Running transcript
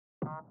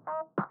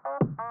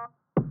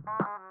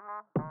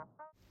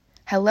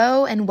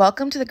Hello, and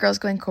welcome to the Girls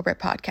Going Corporate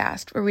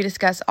podcast, where we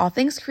discuss all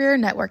things career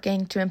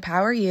networking to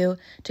empower you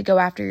to go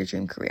after your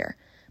dream career.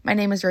 My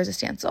name is Rosa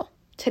Stansel.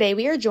 Today,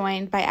 we are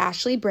joined by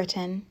Ashley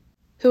Brittain,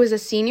 who is a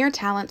senior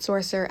talent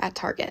sourcer at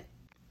Target.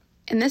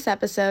 In this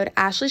episode,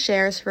 Ashley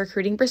shares her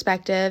recruiting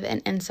perspective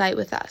and insight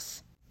with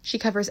us. She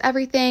covers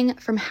everything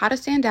from how to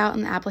stand out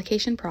in the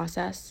application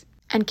process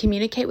and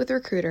communicate with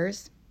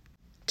recruiters,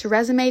 to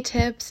resume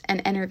tips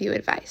and interview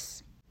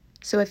advice.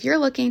 So if you're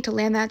looking to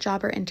land that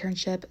job or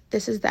internship,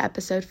 this is the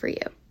episode for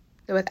you.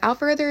 So without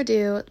further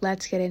ado,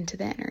 let's get into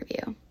the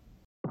interview.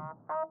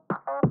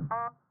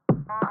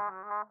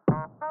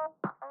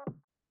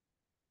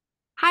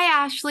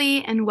 Hi,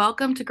 Ashley, and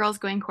welcome to Girls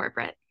Going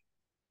Corporate.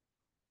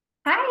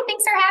 Hi,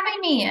 thanks for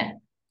having me.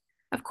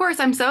 Of course,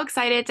 I'm so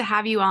excited to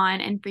have you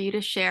on and for you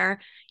to share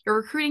your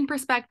recruiting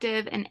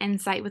perspective and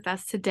insight with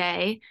us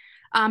today.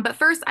 But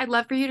first, I'd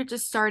love for you to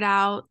just start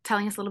out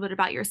telling us a little bit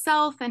about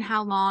yourself and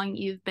how long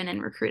you've been in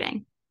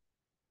recruiting.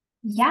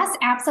 Yes,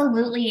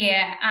 absolutely.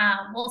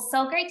 Well,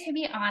 so great to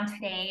be on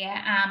today.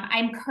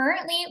 I'm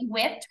currently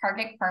with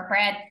Target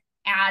Corporate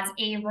as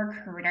a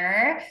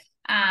recruiter.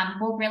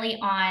 We're really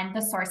on the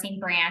sourcing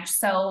branch.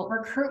 So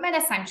recruitment,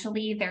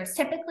 essentially, there's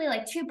typically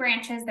like two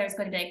branches. There's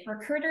going to be like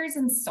recruiters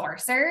and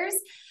sourcers.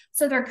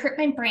 So the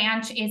recruitment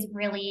branch is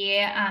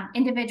really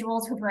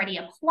individuals who've already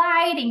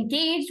applied,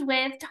 engaged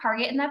with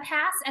Target in the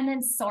past. And then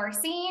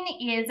sourcing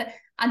is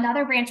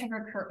another branch of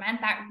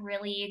recruitment that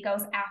really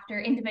goes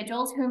after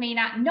individuals who may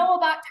not know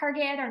about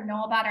Target or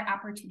know about our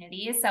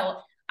opportunities. So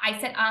I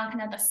sit on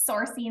kind of the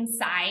sourcing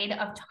side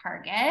of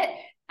Target.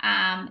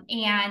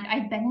 And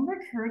I've been in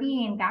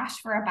recruiting,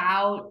 for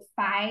about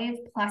 5+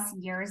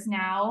 years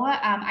now.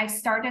 I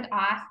started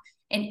off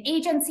in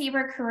agency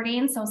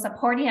recruiting, so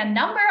supporting a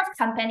number of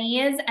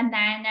companies, and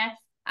then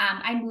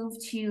I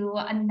moved to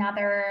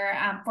another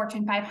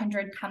Fortune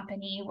 500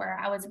 company where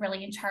I was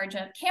really in charge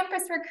of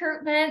campus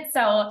recruitment.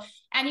 So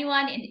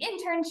anyone in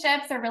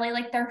internships or really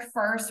like their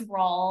first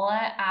role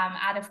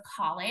out of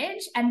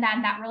college. And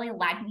then that really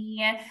led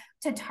me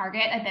to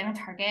Target. I've been with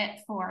Target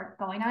for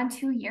going on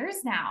 2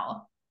 years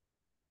now.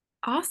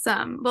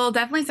 Awesome. Well,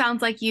 definitely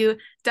sounds like you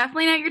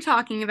definitely know what you're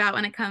talking about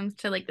when it comes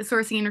to like the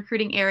sourcing and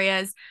recruiting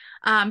areas.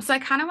 So I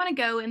kind of want to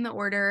go in the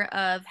order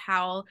of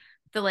how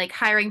the like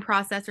hiring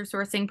process or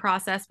sourcing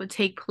process would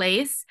take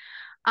place.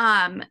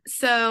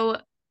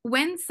 So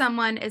when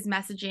someone is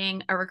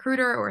messaging a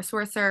recruiter or a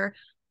sourcer,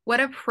 what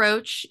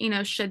approach,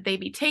 should they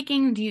be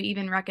taking? Do you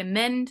even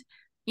recommend,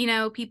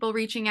 people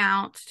reaching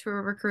out to a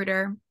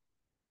recruiter?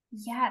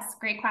 Yes,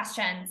 great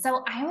question.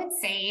 So I would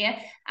say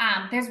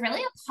there's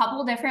really a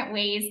couple different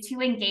ways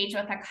to engage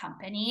with a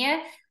company.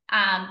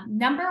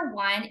 Number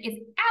one is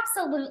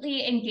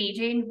absolutely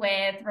engaging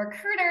with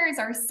recruiters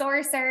or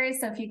sourcers.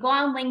 So if you go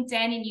on LinkedIn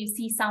and you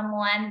see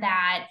someone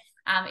that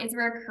is a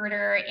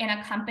recruiter in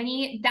a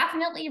company,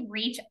 definitely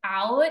reach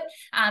out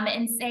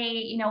and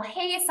say,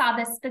 hey, I saw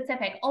this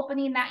specific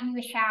opening that you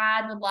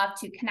had, would love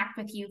to connect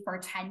with you for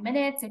 10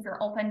 minutes if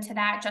you're open to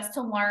that, just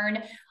to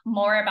learn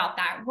more about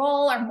that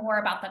role or more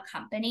about the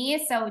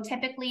company. So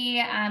typically,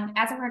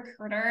 as a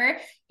recruiter,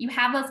 you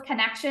have those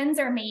connections,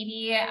 or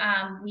maybe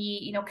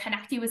we,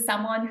 connect you with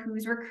someone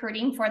who's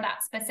recruiting for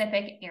that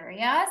specific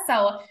area.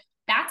 So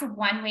that's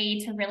one way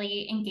to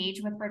really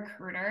engage with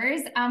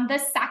recruiters. The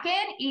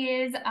second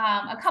is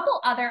a couple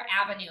other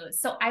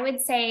avenues. So I would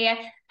say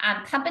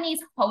companies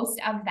host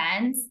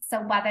events.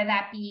 So whether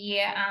that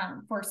be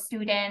for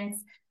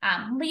students,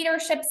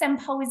 leadership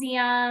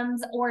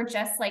symposiums, or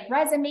just like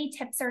resume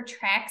tips or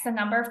tricks, a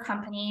number of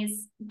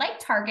companies like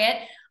Target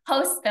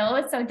host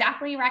those. So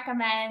definitely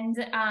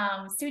recommend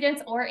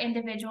students or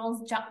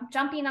individuals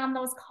jumping on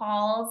those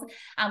calls,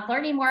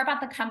 learning more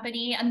about the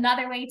company,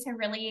 another way to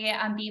really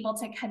be able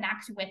to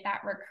connect with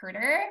that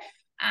recruiter.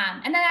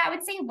 And then I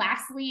would say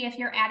lastly, if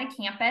you're at a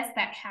campus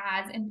that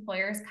has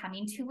employers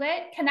coming to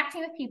it, connecting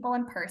with people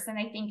in person,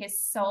 I think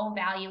is so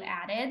value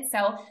added.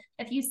 So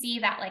if you see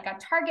that like a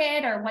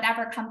Target or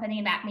whatever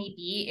company that may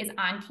be is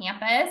on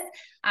campus,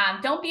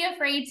 don't be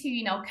afraid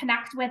to,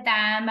 connect with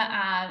them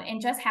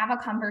and just have a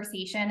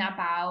conversation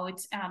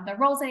about the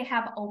roles they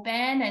have open.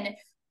 And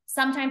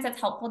sometimes it's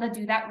helpful to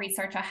do that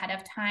research ahead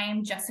of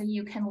time, just so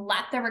you can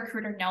let the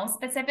recruiter know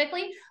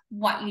specifically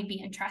what you'd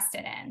be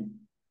interested in.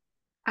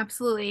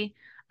 Absolutely.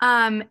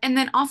 And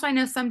then also I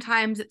know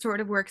sometimes it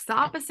sort of works the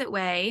opposite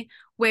way,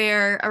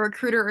 where a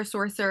recruiter or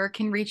sourcer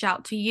can reach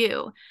out to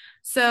you.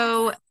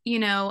 So,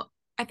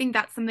 I think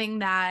that's something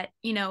that,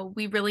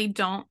 we really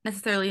don't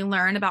necessarily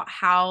learn about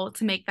how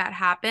to make that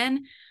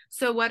happen.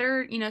 So what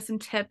are, some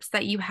tips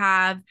that you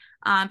have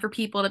for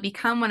people to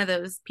become one of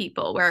those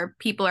people where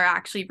people are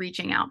actually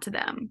reaching out to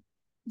them?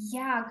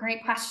 Yeah,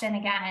 great question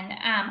again.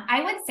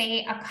 I would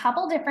say a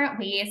couple different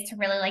ways to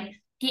really like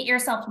get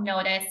yourself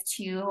noticed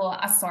to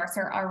a source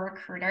or a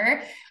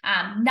recruiter.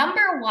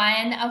 Number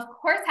one, of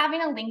course,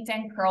 having a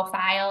LinkedIn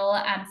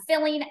profile,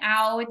 filling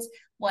out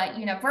what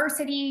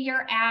university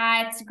you're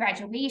at,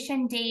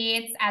 graduation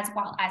dates, as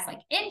well as like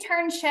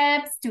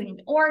internships, student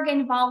org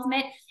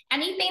involvement,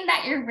 anything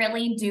that you're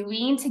really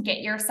doing to get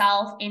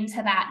yourself into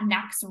that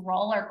next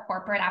role or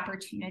corporate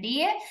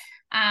opportunity.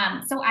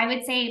 So I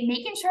would say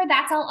making sure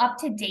that's all up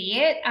to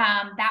date.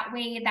 That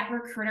way that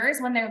recruiters,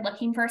 when they're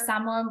looking for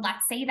someone,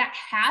 let's say that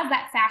has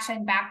that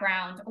fashion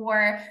background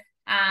or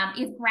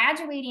is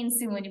graduating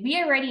soon,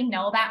 we already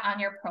know that on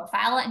your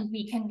profile and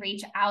we can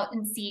reach out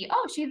and see,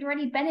 oh, she's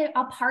already been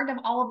a part of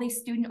all of these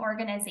student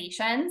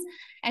organizations,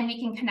 and we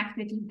can connect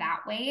with you that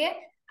way.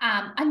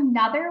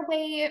 Another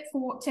way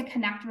to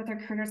connect with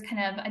recruiters,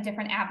 kind of a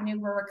different avenue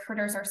where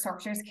recruiters or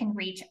sourcers can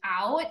reach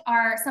out,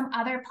 are some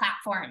other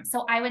platforms.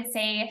 So I would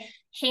say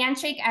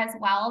Handshake as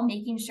well,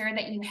 making sure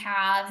that you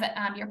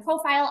have your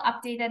profile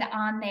updated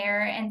on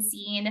there and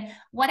seeing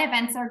what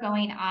events are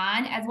going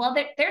on as well.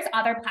 There's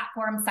other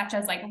platforms such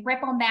as like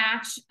Ripple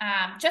Match,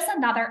 just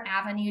another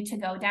avenue to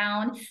go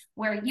down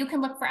where you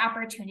can look for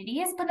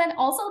opportunities, but then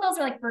also those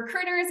are like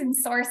recruiters and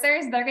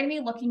sourcers. They're going to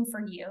be looking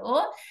for you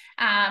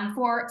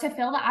to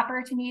fill the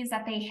opportunities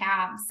that they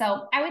have.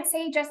 So I would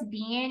say just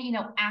being,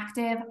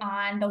 active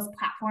on those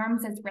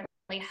platforms is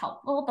really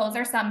helpful. Those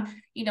are some,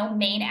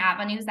 main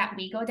avenues that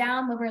we go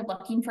down when we're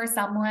looking for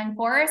someone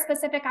for a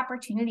specific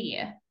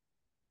opportunity.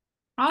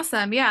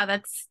 Awesome. Yeah,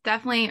 that's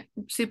definitely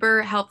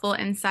super helpful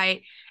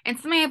insight. And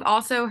something I've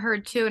also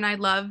heard too, and I'd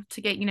love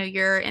to get,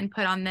 your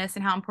input on this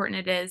and how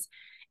important it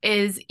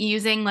is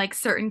using like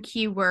certain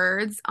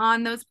keywords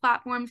on those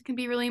platforms can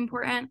be really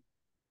important.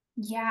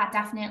 Yeah,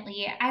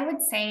 definitely. I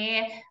would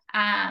say,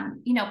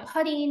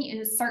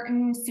 putting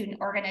certain student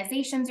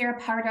organizations you're a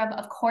part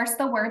of course,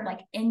 the word like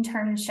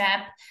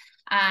internship,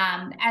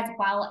 as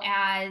well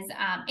as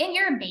in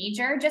your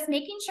major, just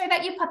making sure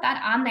that you put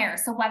that on there.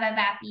 So whether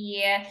that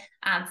be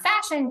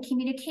fashion,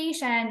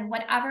 communication,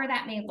 whatever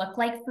that may look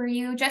like for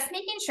you, just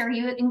making sure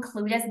you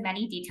include as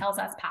many details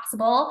as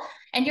possible.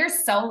 And you're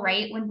so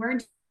right. When we're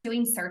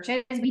doing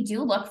searches, we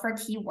do look for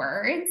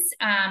keywords.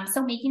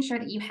 So making sure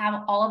that you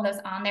have all of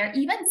those on there,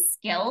 even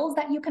skills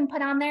that you can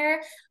put on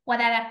there,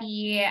 whether that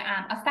be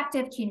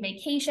effective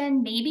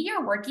communication. Maybe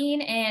you're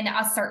working in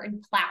a certain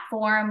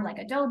platform like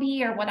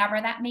Adobe or whatever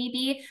that may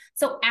be.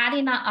 So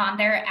adding that on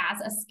there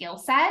as a skill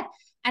set.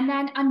 And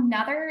then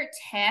another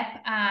tip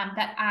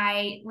that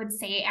I would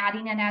say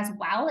adding in as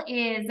well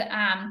is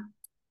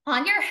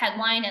on your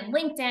headline and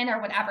LinkedIn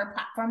or whatever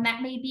platform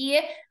that may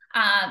be,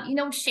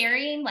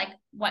 sharing like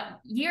what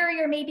year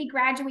you're maybe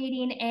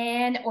graduating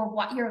in or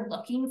what you're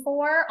looking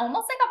for,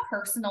 almost like a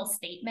personal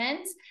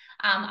statement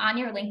on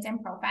your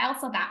LinkedIn profile.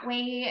 So that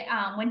way,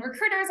 when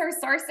recruiters or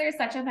sourcers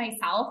such as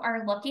myself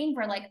are looking,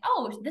 we're like,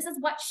 oh, this is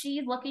what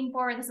she's looking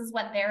for. This is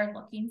what they're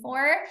looking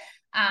for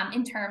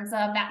in terms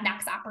of that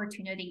next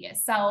opportunity.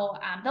 So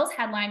those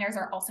headliners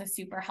are also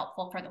super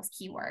helpful for those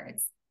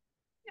keywords.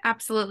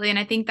 Absolutely. And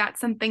I think that's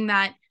something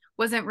that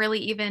wasn't really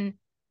even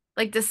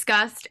like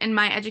discussed in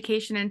my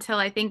education until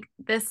I think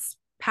this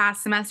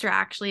past semester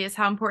actually, is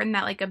how important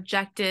that like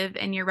objective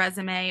in your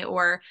resume,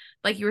 or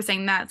like you were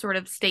saying, that sort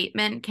of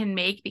statement can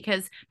make,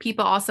 because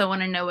people also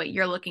want to know what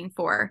you're looking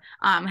for,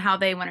 how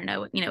they want to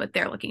know, what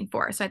they're looking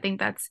for. So I think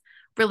that's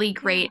really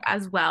great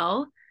as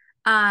well.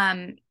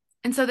 And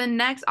so the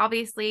next,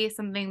 obviously,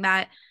 something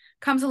that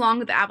comes along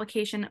with the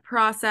application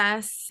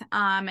process,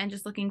 and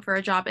just looking for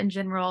a job in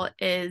general,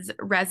 is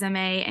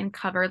resume and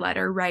cover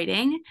letter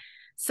writing.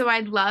 So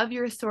I'd love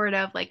your sort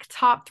of like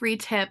top 3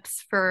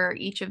 tips for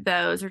each of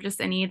those, or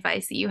just any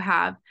advice that you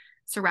have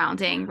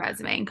surrounding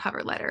resume and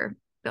cover letter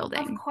building.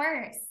 Of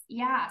course.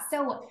 Yeah.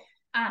 So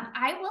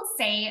I will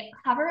say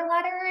cover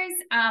letters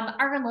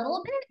are a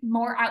little bit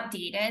more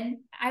outdated,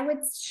 I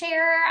would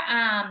share.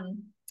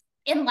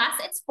 Unless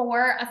it's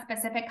for a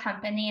specific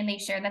company and they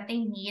share that they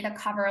need a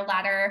cover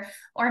letter,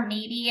 or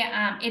maybe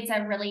it's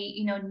a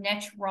really,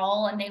 niche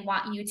role and they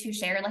want you to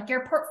share like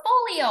your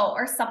portfolio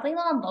or something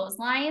along those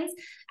lines,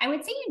 I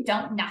would say you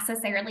don't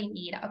necessarily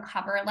need a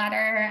cover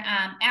letter.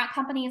 At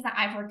companies that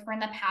I've worked for in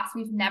the past,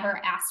 we've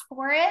never asked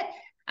for it.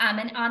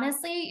 And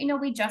honestly,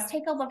 we just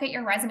take a look at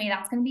your resume.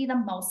 That's going to be the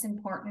most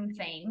important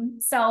thing.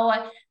 So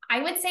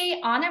I would say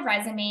on a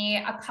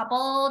resume, a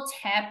couple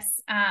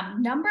tips.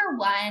 Number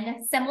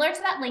one, similar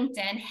to that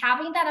LinkedIn,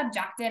 having that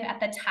objective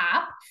at the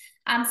top.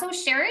 So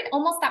share it,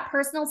 almost that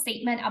personal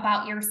statement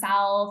about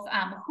yourself,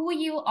 who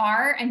you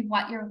are and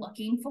what you're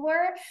looking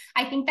for.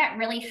 I think that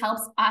really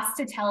helps us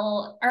to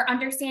tell or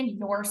understand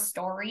your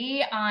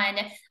story on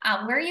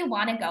where you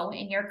want to go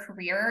in your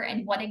career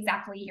and what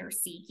exactly you're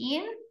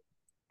seeking.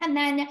 And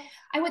then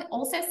I would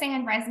also say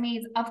on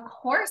resumes, of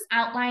course,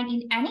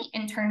 outlining any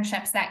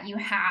internships that you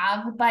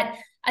have, but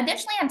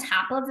additionally on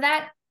top of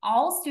that,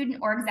 all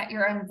student orgs that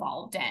you're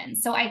involved in.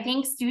 So I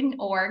think student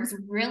orgs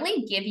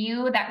really give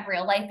you that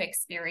real life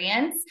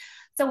experience.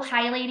 So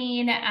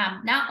highlighting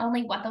not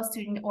only what those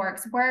student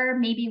orgs were,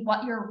 maybe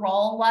what your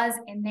role was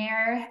in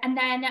there, and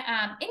then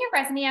in your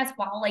resume as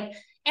well, like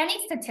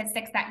any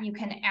statistics that you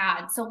can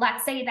add. So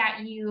let's say that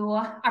you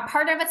are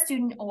part of a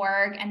student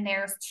org and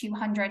there's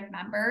 200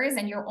 members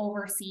and you're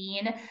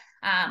overseeing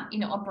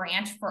a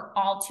branch for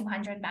all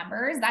 200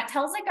 members. That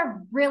tells like a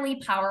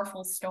really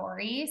powerful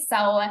story.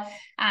 So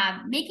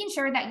making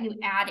sure that you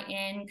add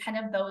in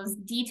kind of those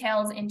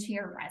details into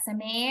your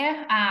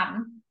resume.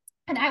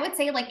 And I would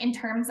say like in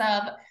terms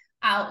of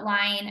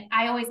outline,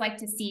 I always like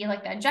to see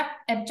like the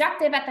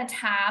objective at the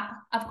top,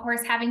 of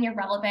course, having your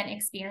relevant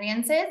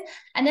experiences,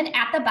 and then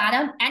at the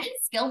bottom, any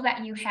skills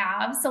that you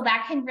have. So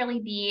that can really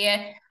be,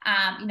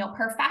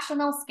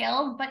 professional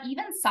skills, but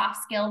even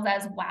soft skills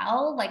as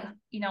well, like,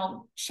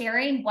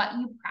 sharing what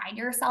you pride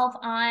yourself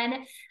on,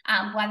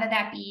 whether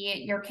that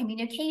be your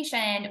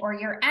communication or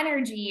your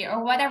energy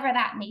or whatever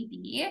that may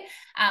be.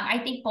 I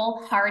think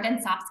both hard and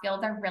soft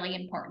skills are really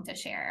important to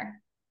share.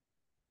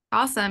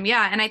 Awesome.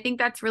 Yeah. And I think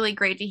that's really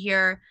great to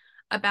hear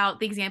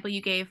about the example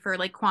you gave for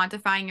like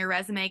quantifying your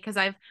resume, because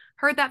I've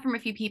heard that from a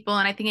few people,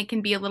 and I think it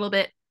can be a little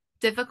bit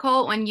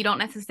difficult when you don't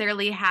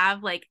necessarily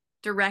have like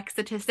direct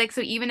statistics.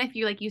 So even if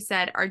you, like you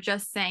said, are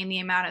just saying the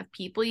amount of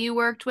people you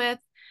worked with,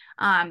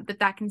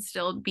 that can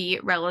still be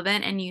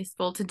relevant and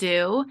useful to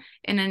do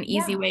in an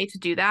easy way to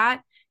do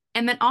that.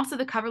 And then also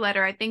the cover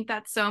letter, I think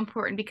that's so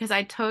important because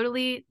I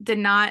totally did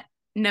not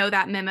know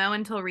that memo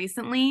until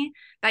recently,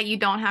 that you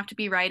don't have to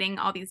be writing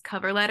all these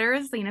cover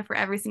letters, for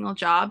every single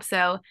job.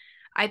 So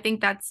I think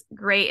that's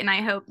great. And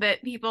I hope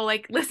that people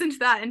like listen to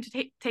that and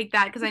to take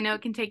that, because I know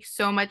it can take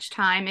so much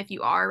time if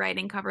you are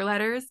writing cover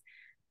letters,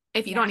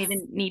 if you don't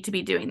even need to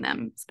be doing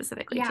them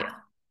specifically too.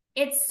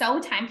 It's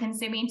so time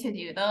consuming to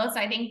do those. So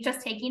I think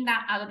just taking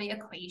that out of the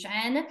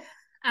equation.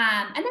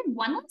 And then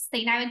one last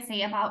thing I would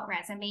say about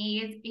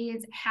resumes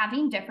is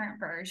having different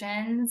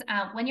versions.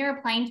 When you're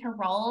applying to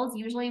roles,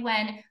 usually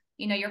when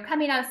you're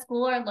coming out of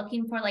school or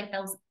looking for like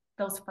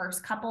those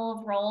first couple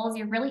of roles,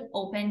 you're really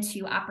open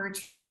to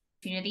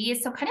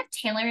opportunities. So kind of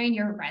tailoring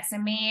your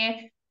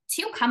resume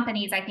to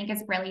companies, I think,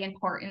 is really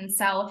important.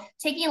 So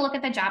taking a look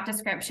at the job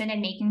description and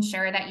making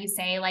sure that you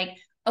say like,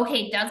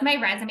 okay, does my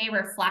resume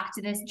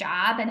reflect this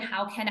job, and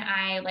how can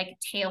I like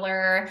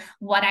tailor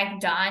what I've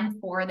done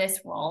for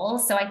this role?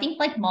 So I think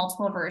like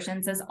multiple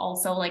versions is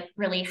also like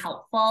really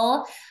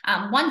helpful.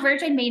 One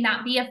version may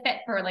not be a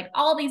fit for like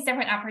all these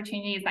different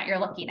opportunities that you're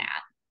looking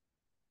at.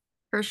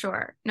 For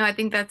sure. No, I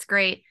think that's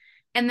great.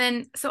 And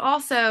then, so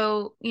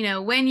also,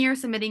 when you're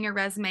submitting your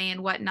resume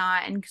and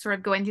whatnot, and sort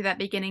of going through that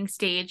beginning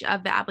stage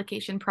of the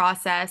application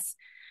process,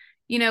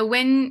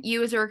 when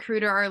you as a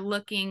recruiter are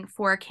looking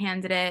for a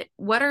candidate,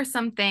 what are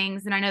some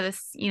things, and I know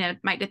this,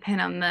 might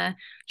depend on the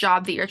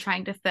job that you're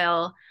trying to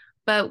fill,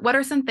 but what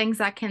are some things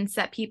that can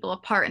set people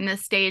apart in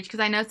this stage? Because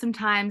I know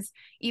sometimes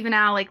even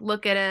I'll like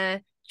look at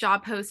a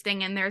job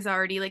posting and there's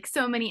already like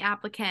so many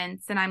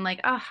applicants, and I'm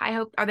like, oh, I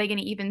hope, are they going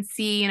to even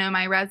see,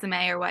 my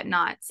resume or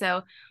whatnot?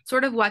 So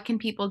sort of what can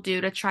people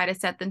do to try to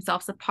set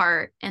themselves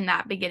apart in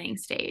that beginning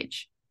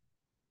stage?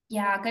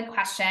 Yeah, good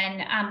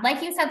question.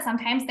 Like you said,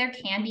 sometimes there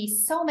can be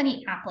so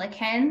many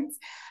applicants.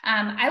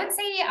 I would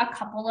say a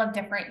couple of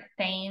different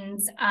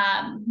things.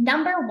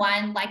 Number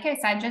one, like I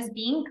said, just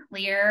being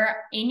clear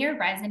in your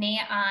resume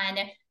on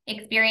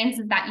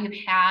experiences that you've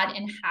had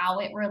and how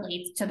it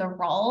relates to the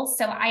role.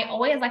 So I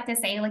always like to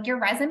say, like, your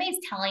resume is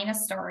telling a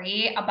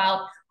story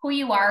about who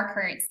you are,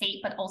 current state,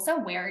 but also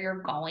where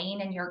you're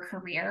going in your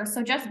career.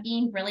 So just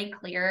being really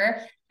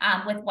clear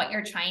with what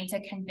you're trying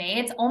to convey.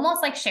 It's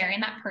almost like sharing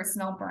that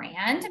personal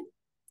brand.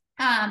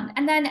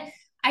 And then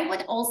I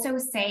would also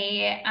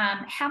say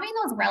having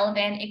those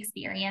relevant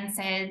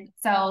experiences.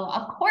 So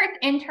of course,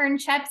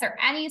 internships or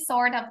any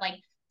sort of like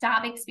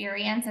job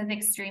experience is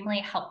extremely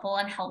helpful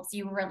and helps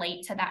you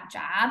relate to that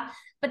job.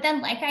 But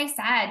then, like I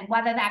said,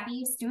 whether that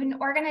be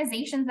student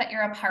organizations that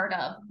you're a part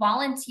of,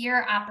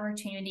 volunteer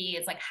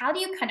opportunities, like how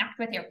do you connect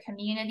with your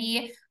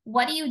community?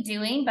 What are you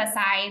doing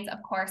besides, of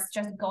course,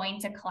 just going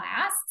to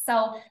class?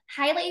 So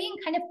highlighting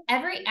kind of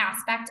every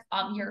aspect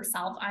of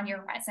yourself on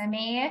your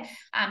resume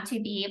to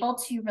be able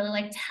to really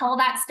like tell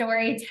that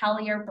story, tell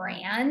your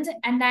brand.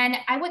 And then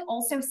I would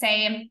also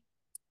say,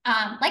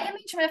 like I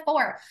mentioned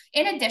before,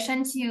 in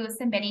addition to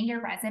submitting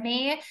your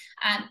resume,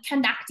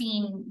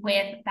 connecting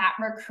with that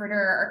recruiter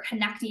or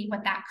connecting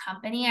with that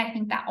company, I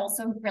think that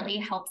also really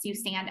helps you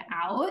stand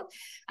out.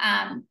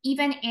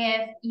 Even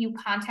if you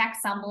contact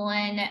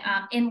someone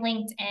in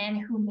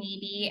LinkedIn who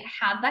maybe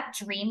has that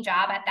dream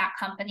job at that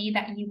company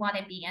that you want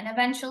to be in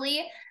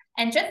eventually,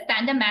 and just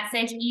send a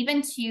message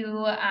even to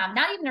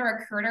not even a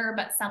recruiter,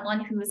 but someone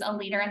who's a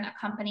leader in that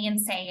company,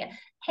 and say,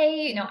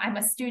 hey, I'm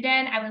a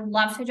student. I would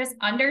love to just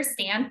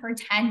understand for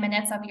 10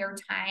 minutes of your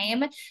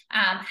time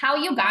how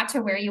you got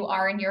to where you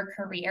are in your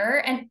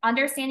career, and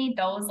understanding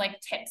those like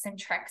tips and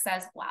tricks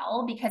as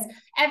well, because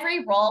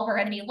every role we're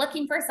going to be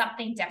looking for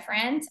something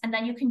different. And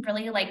then you can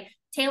really like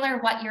tailor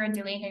what you're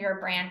doing or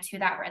your brand to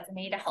that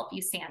resume to help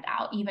you stand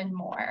out even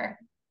more.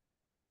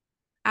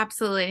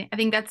 Absolutely. I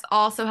think that's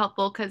also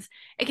helpful because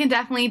it can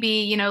definitely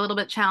be, a little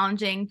bit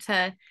challenging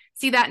to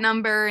see that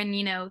number and,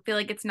 feel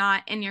like it's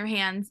not in your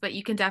hands, but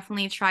you can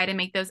definitely try to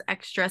make those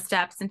extra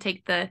steps and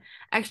take the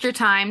extra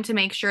time to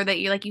make sure that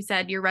you, like you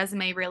said, your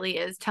resume really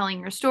is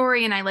telling your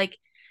story. And I like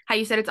how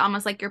you said it's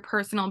almost like your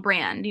personal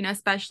brand,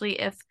 especially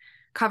if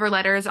cover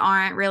letters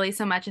aren't really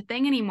so much a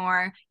thing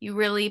anymore. You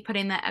really put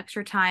in that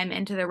extra time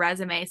into the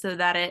resume so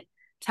that it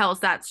tells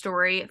that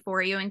story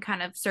for you and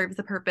kind of serves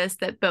the purpose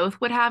that both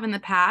would have in the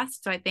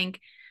past. So I think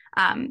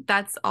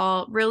that's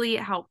all really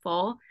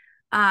helpful.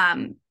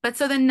 But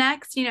so the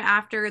next,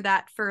 after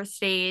that first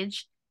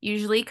stage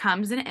usually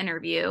comes an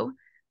interview.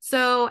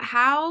 So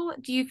how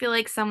do you feel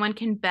like someone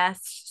can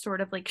best sort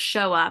of like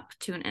show up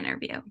to an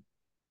interview?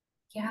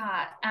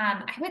 Yeah,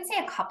 I would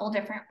say a couple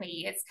different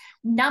ways.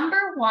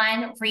 Number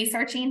one,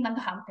 researching the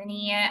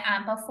company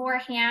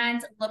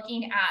beforehand,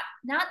 looking at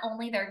not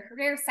only their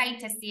career site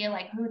to see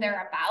like who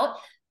they're about,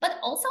 but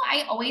also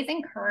I always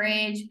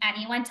encourage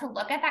anyone to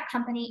look at that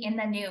company in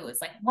the news.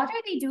 Like, what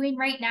are they doing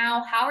right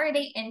now? How are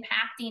they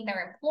impacting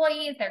their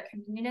employees, their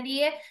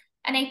community?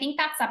 And I think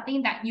that's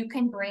something that you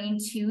can bring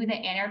to the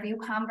interview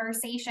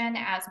conversation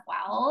as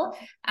well.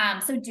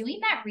 So doing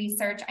that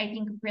research, I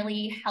think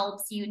really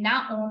helps you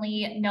not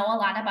only know a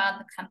lot about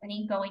the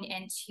company going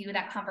into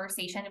that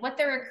conversation with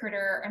the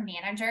recruiter or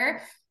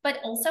manager, but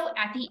also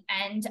at the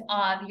end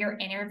of your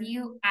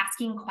interview,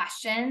 asking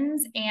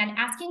questions and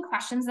asking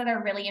questions that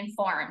are really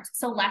informed.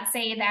 So let's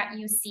say that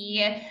you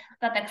see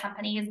that the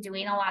company is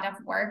doing a lot of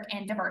work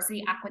in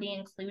diversity, equity,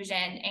 inclusion,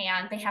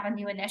 and they have a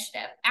new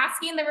initiative.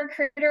 Asking the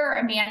recruiter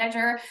or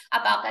manager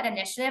about that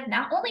initiative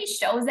not only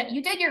shows that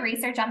you did your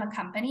research on the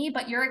company,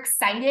 but you're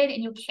excited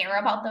and you care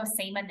about those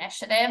same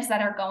initiatives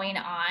that are going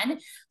on.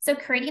 So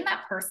creating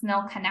that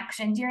personal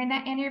connection during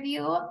that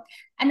interview.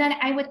 And then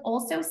I would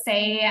also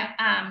say,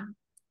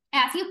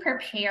 as you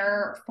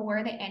prepare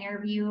for the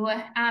interview,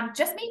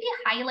 just maybe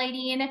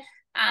highlighting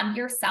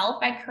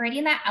yourself by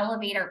creating that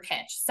elevator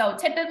pitch. So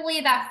typically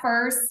that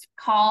first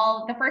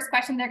call, the first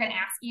question they're going to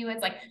ask you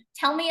is like,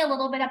 tell me a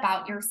little bit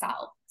about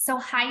yourself. So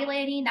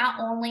highlighting not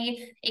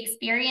only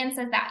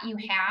experiences that you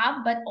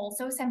have, but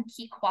also some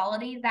key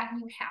qualities that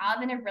you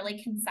have in a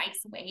really concise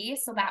way.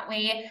 So that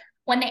way,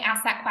 when they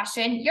ask that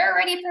question, you're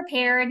already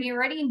prepared. You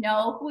already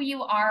know who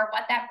you are,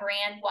 what that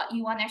brand, what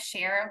you want to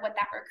share with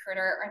that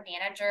recruiter or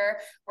manager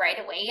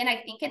right away. And I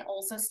think it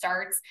also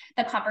starts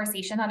the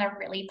conversation on a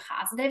really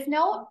positive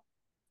note.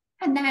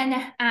 And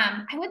then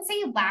I would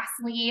say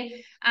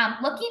lastly,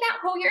 looking at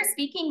who you're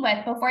speaking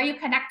with before you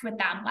connect with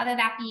them, whether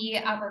that be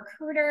a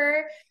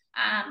recruiter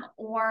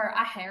or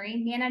a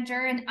hiring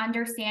manager, and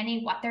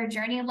understanding what their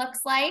journey looks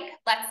like.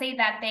 Let's say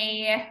that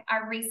they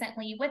are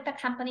recently with the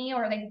company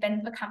or they've been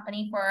with the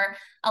company for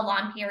a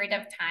long period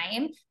of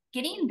time.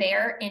 Getting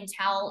their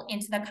intel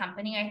into the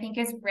company, I think,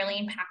 is really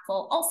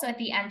impactful. Also, at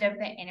the end of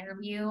the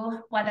interview,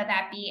 whether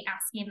that be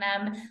asking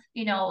them,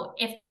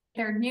 if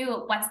they're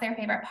new, what's their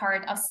favorite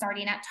part of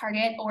starting at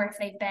Target, or if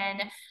they've been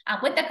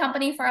with the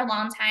company for a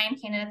long time,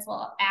 candidates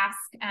will ask,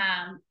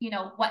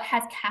 what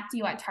has kept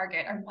you at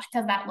Target, or what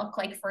does that look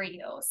like for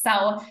you?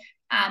 So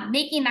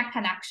making that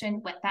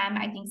connection with them,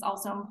 I think, is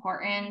also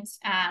important.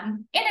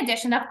 In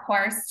addition, of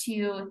course,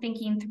 to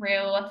thinking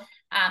through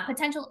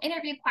potential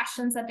interview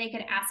questions that they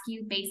could ask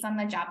you based on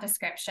the job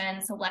description.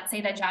 So let's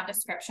say the job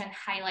description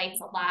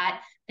highlights a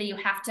lot that you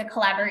have to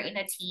collaborate in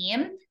a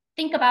team.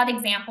 Think about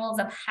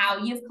examples of how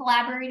you've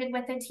collaborated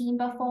with a team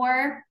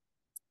before.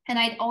 And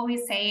I'd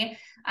always say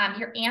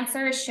your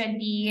answers should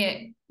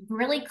be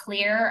really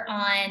clear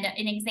on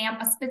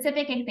a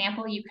specific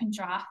example you can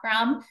draw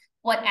from,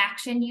 what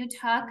action you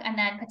took, and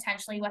then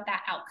potentially what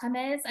that outcome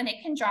is. And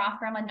it can draw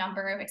from a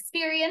number of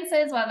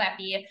experiences, whether that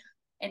be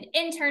an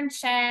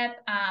internship,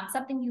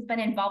 something you've been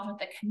involved with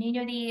the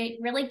community,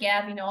 really give,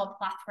 a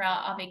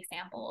plethora of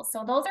examples.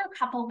 So those are a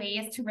couple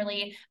ways to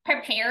really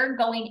prepare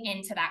going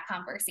into that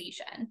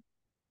conversation.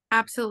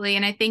 Absolutely.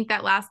 And I think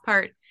that last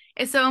part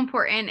is so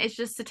important. It's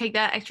just to take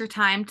that extra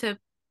time to,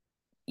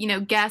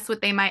 guess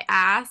what they might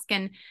ask.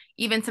 And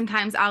even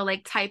sometimes I'll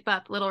like type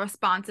up little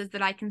responses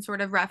that I can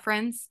sort of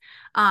reference,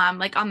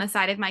 like on the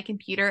side of my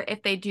computer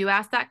if they do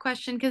ask that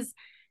question. Because,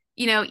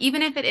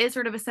 even if it is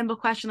sort of a simple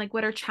question, like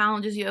what are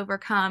challenges you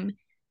overcome,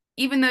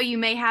 even though you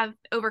may have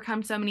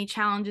overcome so many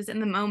challenges in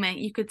the moment,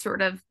 you could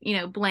sort of,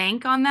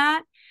 blank on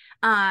that.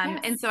 Yes.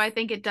 And so I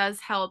think it does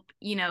help,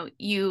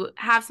 you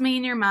have something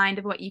in your mind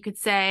of what you could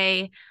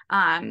say,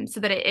 so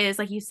that it is,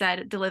 like you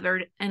said,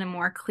 delivered in a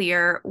more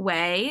clear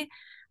way.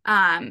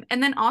 And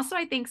then also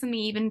I think something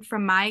even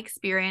from my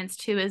experience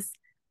too is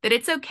that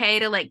it's okay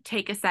to like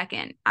take a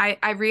second.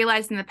 I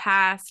realized in the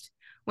past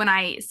when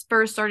I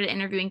first started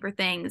interviewing for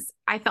things,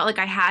 I felt like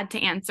I had to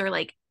answer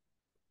like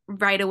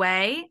right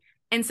away.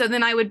 And so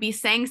then I would be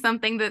saying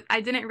something that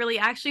I didn't really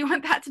actually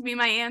want that to be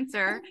my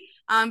answer.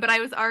 But I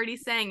was already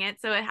saying it,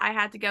 so I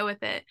had to go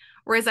with it.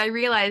 Whereas I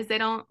realized they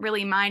don't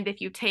really mind if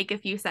you take a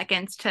few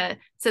seconds to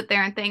sit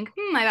there and think,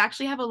 I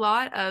actually have a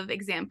lot of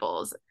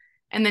examples,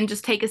 and then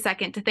just take a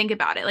second to think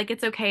about it. Like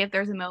it's okay if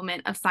there's a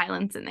moment of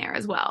silence in there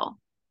as well.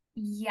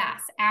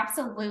 Yes,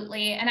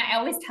 absolutely. And I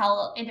always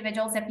tell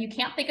individuals, if you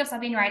can't think of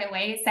something right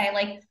away, say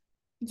like,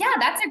 Yeah,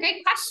 that's a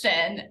great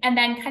question. And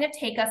then kind of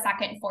take a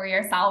second for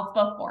yourself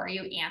before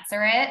you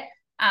answer it.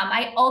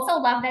 I also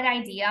love that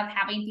idea of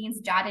having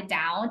things jotted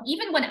down.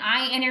 Even when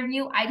I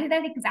interview, I do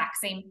that exact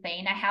same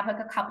thing. I have like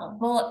a couple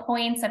bullet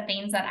points of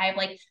things that I've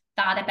like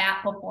thought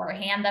about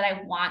beforehand that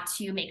I want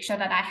to make sure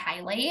that I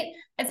highlight,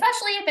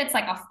 especially if it's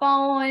like a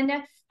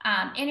phone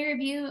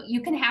interview.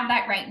 You can have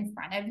that right in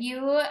front of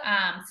you.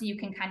 So you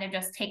can kind of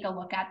just take a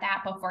look at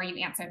that before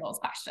you answer those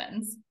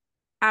questions.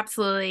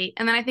 Absolutely.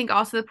 And then I think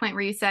also the point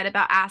where you said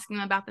about asking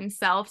them about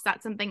themselves,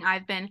 that's something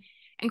I've been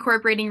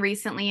incorporating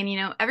recently.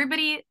 And,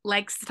 everybody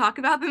likes to talk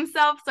about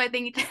themselves. So I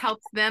think it just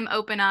helps them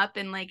open up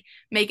and like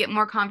make it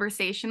more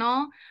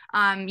conversational.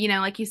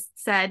 Like you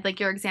said,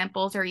 like your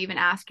examples or even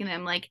asking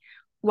them like,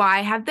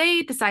 why have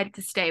they decided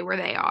to stay where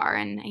they are?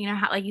 And,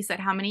 how, like you said,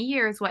 how many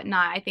years,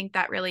 whatnot. I think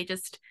that really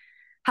just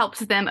helps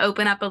them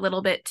open up a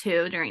little bit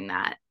too during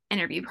that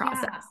interview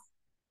process.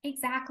 Yeah,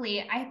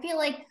 exactly. I feel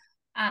like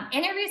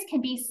interviews can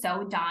be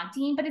so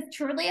daunting, but it's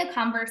truly a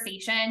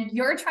conversation.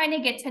 You're trying to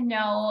get to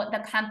know the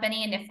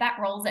company and if that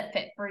role's a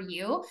fit for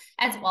you,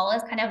 as well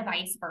as kind of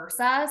vice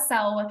versa.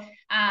 So,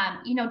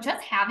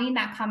 just having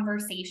that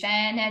conversation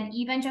and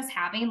even just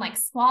having like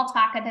small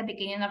talk at the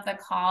beginning of the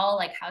call,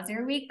 like, how's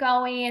your week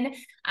going?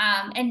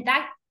 And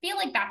that feel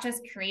like that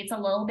just creates a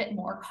little bit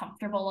more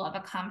comfortable of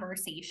a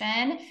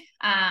conversation.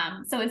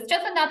 So it's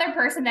just another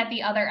person at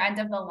the other end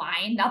of the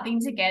line, nothing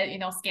to get,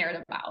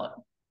 scared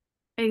about.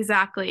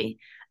 Exactly.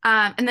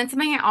 And then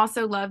something I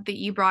also love that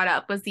you brought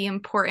up was the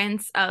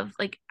importance of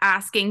like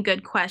asking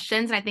good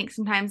questions. And I think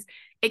sometimes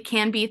it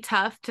can be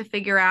tough to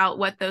figure out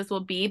what those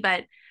will be,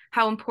 but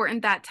how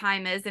important that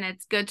time is. And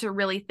it's good to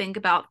really think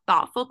about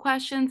thoughtful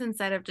questions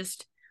instead of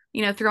just,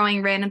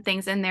 throwing random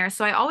things in there.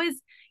 So I always,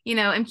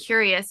 am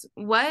curious,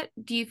 what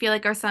do you feel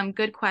like are some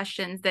good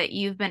questions that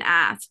you've been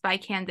asked by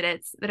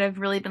candidates that have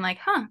really been like,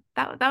 huh,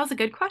 that was a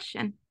good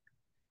question?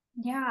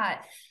 Yeah,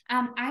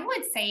 I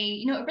would say,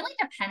 it really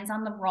depends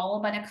on the role,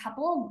 but a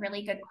couple of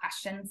really good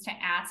questions to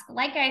ask.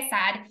 Like I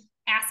said,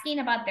 asking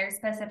about their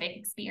specific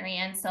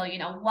experience. So,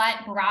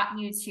 what brought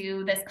you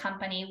to this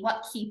company?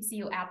 What keeps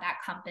you at that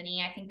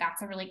company? I think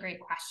that's a really great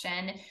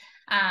question.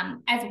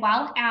 As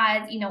well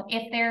as,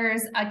 if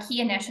there's a key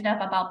initiative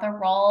about the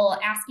role,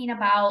 asking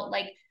about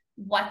like,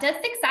 what does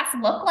success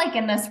look like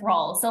in this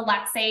role? So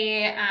let's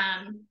say,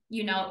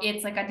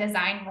 it's like a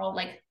design role,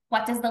 like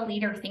what does the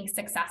leader think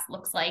success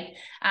looks like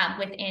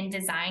within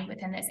design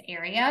within this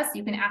area? So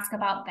you can ask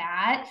about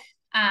that.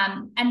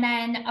 And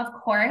then, of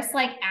course,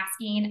 like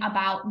asking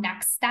about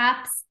next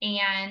steps.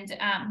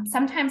 And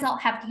sometimes I'll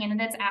have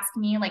candidates ask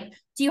me, like,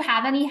 do you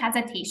have any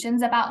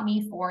hesitations about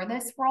me for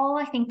this role?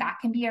 I think that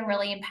can be a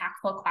really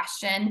impactful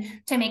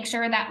question to make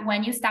sure that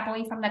when you step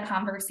away from the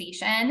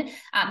conversation,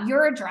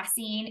 you're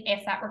addressing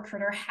if that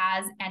recruiter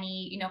has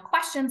any,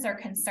 questions or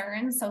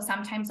concerns. So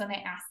sometimes when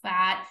they ask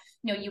that,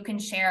 you can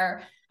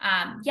share,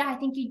 yeah, I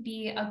think you'd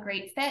be a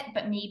great fit,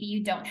 but maybe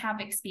you don't have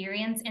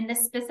experience in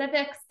this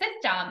specific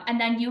system. And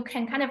then you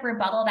can kind of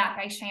rebuttal that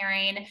by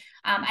sharing,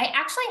 I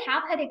actually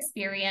have had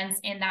experience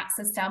in that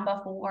system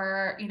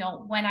before,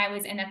 when I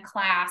was in a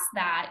class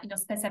that,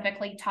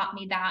 specifically taught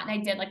me that. And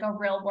I did like a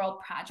real world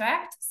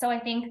project. So I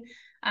think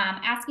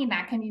asking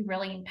that can be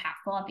really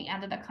impactful at the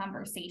end of the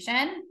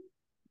conversation.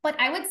 But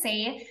I would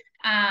say,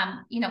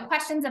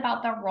 questions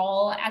about the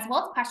role as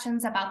well as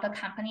questions about the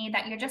company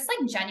that you're just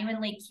like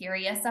genuinely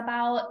curious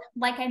about.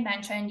 Like I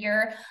mentioned,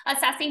 you're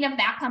assessing if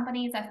that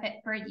company is a fit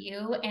for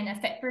you and a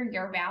fit for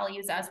your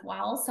values as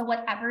well. So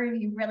whatever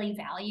you really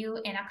value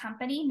in a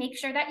company, make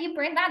sure that you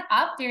bring that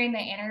up during the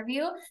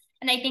interview.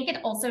 And I think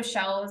it also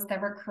shows the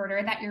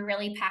recruiter that you're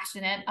really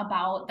passionate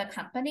about the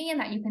company and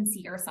that you can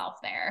see yourself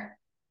there.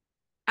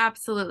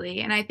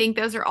 Absolutely. And I think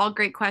those are all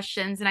great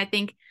questions. And I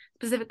think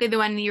specifically the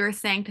one you were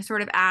saying to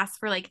sort of ask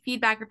for like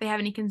feedback if they have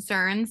any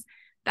concerns.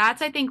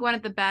 That's, I think, one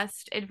of the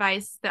best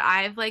advice that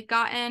I've like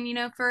gotten,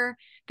 for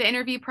the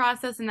interview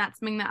process. And that's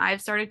something that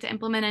I've started to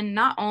implement. And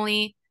not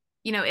only,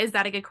 is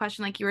that a good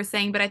question, like you were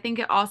saying, but I think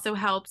it also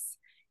helps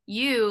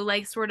you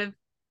like sort of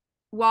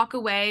walk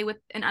away with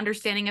an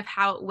understanding of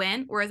how it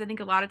went. Whereas I think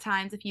a lot of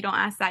times if you don't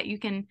ask that, you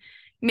can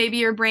maybe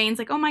your brain's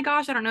like, oh my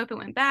gosh, I don't know if it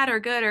went bad or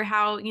good or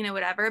how,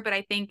 whatever. But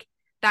I think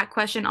that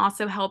question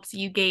also helps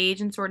you gauge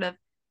and sort of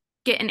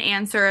get an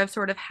answer of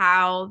sort of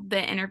how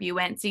the interview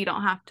went. So you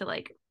don't have to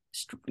like,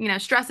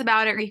 stress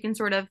about it, or you can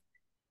sort of,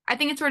 I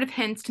think it sort of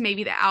hints to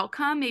maybe the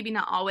outcome, maybe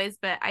not always,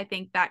 but I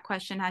think that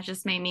question has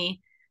just made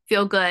me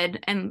feel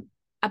good and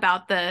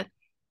about the,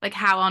 like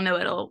how I'll know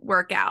it'll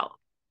work out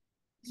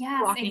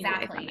Yes, walking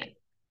away from it. exactly.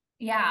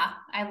 Yeah,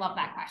 I love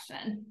that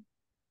question.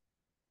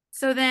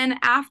 So then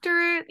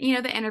after,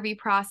 the interview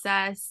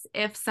process,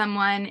 if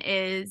someone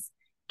is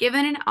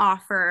given an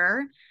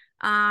offer,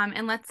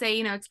 and let's say,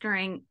 it's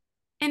during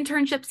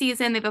internship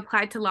season, they've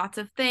applied to lots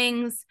of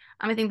things.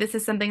 I think this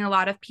is something a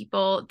lot of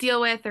people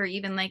deal with, or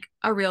even like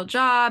a real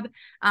job,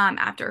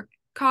 after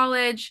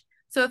college.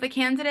 So if a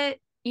candidate,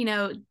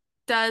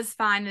 does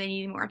find they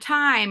need more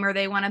time or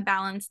they want to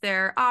balance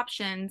their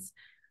options,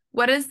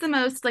 What is the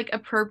most like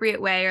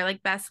appropriate way or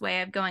like best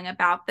way of going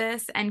about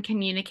this and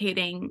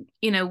communicating,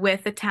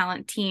 with the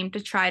talent team to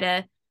try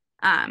to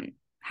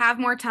have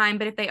more time,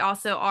 but if they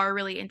also are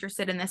really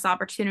interested in this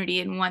opportunity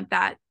and want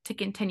that to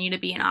continue to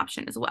be an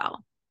option as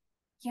well?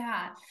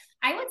 Yeah,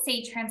 I would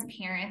say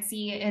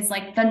transparency is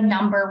like the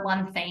number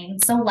one thing.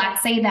 So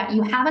let's say that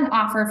you have an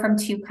offer from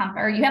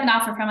or you have an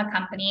offer from a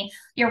company,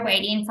 you're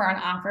waiting for an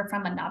offer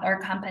from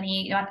another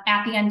company,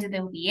 at the end of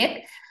the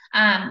week.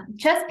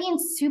 Just being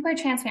super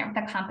transparent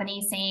with the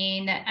company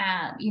saying,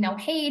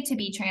 hey, to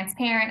be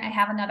transparent, I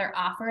have another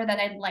offer that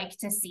I'd like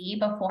to see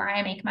before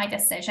I make my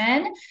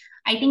decision.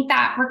 I think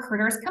that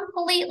recruiters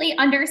completely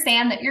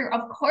understand that you're,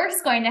 of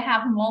course, going to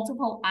have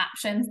multiple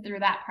options through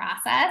that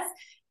process.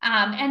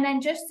 And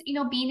then just,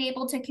 being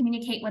able to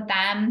communicate with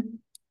them,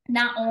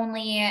 not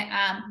only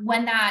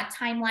when that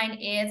timeline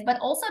is, but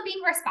also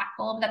being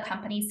respectful of the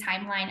company's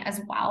timeline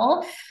as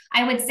well.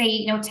 I would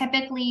say,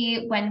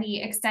 typically when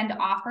we extend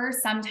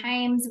offers,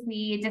 sometimes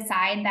we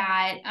decide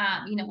that,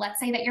 let's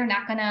say that you're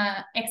not going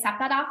to accept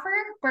that offer.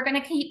 We're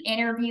going to keep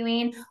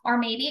interviewing or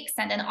maybe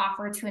extend an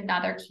offer to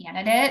another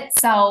candidate.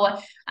 So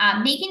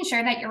making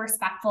sure that you're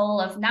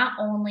respectful of not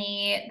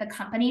only the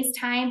company's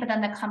time, but then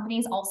the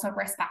company's also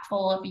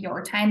respectful of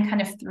your time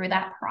kind of through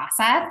that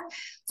process.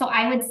 So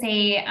I would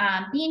say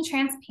being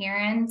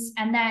transparent.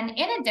 And then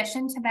in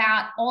addition to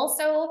that,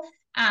 also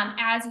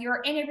as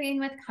you're interviewing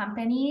with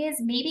companies,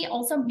 maybe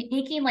also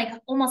making like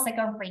almost like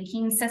a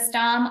ranking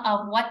system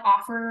of what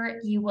offer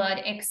you would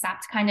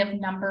accept kind of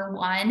number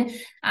one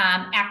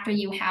after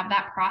you have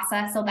that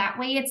process. So that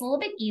way it's a little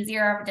bit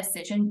easier of a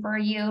decision for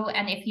you.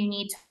 And if you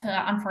need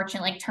to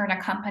unfortunately like turn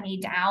a company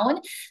down,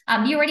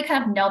 you already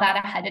kind of know that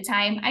ahead of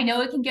time. I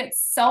know it can get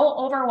so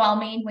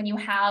overwhelming when you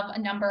have a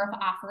number of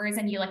offers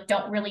and you like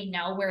don't really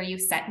know where you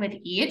sit with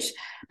each.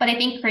 But I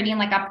think creating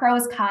like a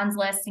pros cons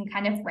list and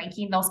kind of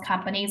ranking those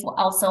companies will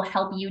also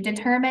help you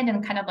determine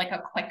in kind of like a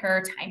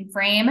quicker time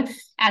frame,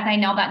 as I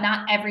know that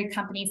not every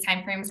company's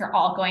time frames are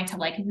all going to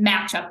like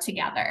match up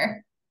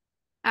together.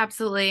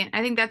 Absolutely.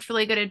 I think that's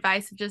really good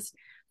advice of just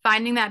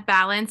finding that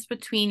balance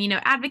between,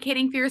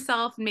 advocating for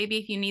yourself and maybe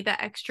if you need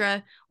that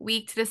extra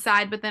week to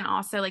decide, but then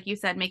also, like you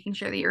said, making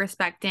sure that you're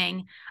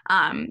respecting,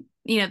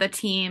 the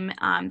team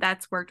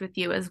that's worked with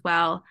you as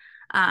well.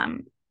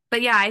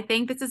 But yeah, I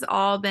think this has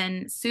all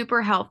been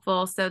super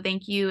helpful. So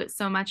thank you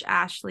so much,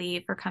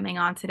 Ashley, for coming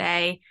on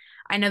today.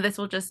 I know this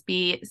will just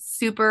be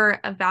super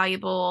a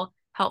valuable,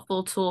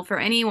 helpful tool for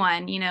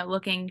anyone,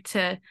 looking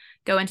to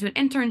go into an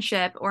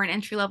internship or an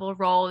entry-level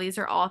role. These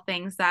are all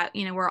things that,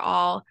 we're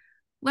all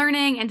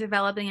learning and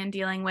developing and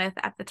dealing with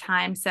at the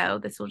time. So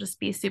this will just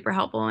be super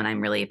helpful. And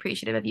I'm really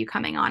appreciative of you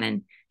coming on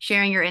and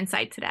sharing your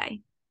insight today.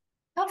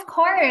 Of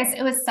course,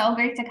 it was so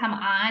great to come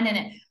on.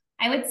 And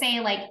I would say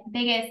like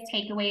biggest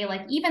takeaway,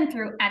 like even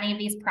through any of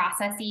these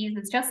processes,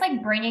 it's just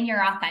like bringing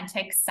your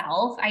authentic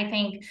self. I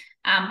think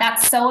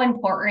that's so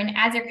important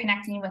as you're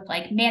connecting with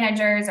like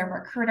managers or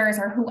recruiters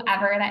or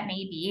whoever that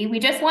may be. We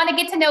just want to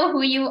get to know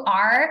who you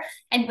are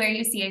and where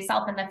you see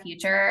yourself in the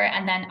future.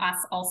 And then us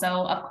also,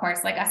 of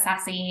course, like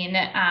assessing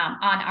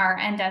on our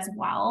end as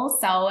well.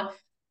 So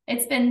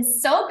it's been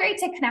so great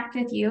to connect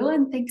with you.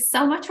 And thanks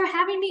so much for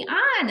having me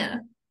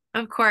on.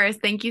 Of course.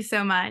 Thank you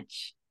so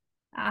much.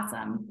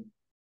 Awesome.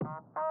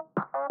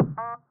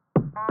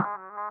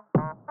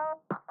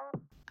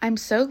 I'm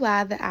so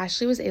glad that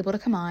Ashley was able to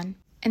come on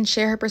and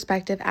share her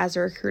perspective as a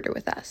recruiter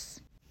with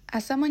us.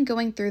 As someone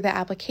going through the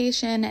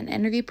application and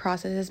interview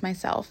processes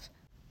myself,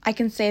 I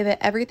can say that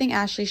everything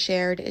Ashley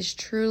shared is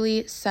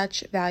truly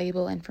such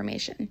valuable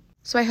information.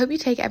 So I hope you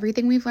take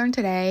everything we've learned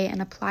today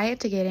and apply it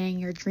to getting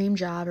your dream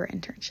job or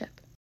internship.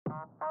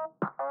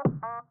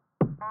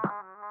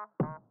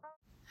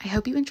 I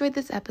hope you enjoyed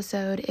this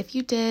episode. If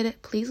you did,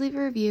 please leave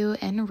a review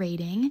and a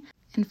rating.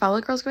 And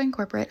follow Girls Going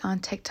Corporate on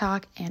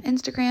TikTok and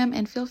Instagram,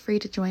 and feel free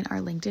to join our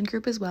LinkedIn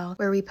group as well,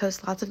 where we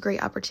post lots of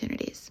great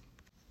opportunities.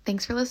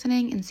 Thanks for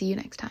listening, and see you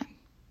next time.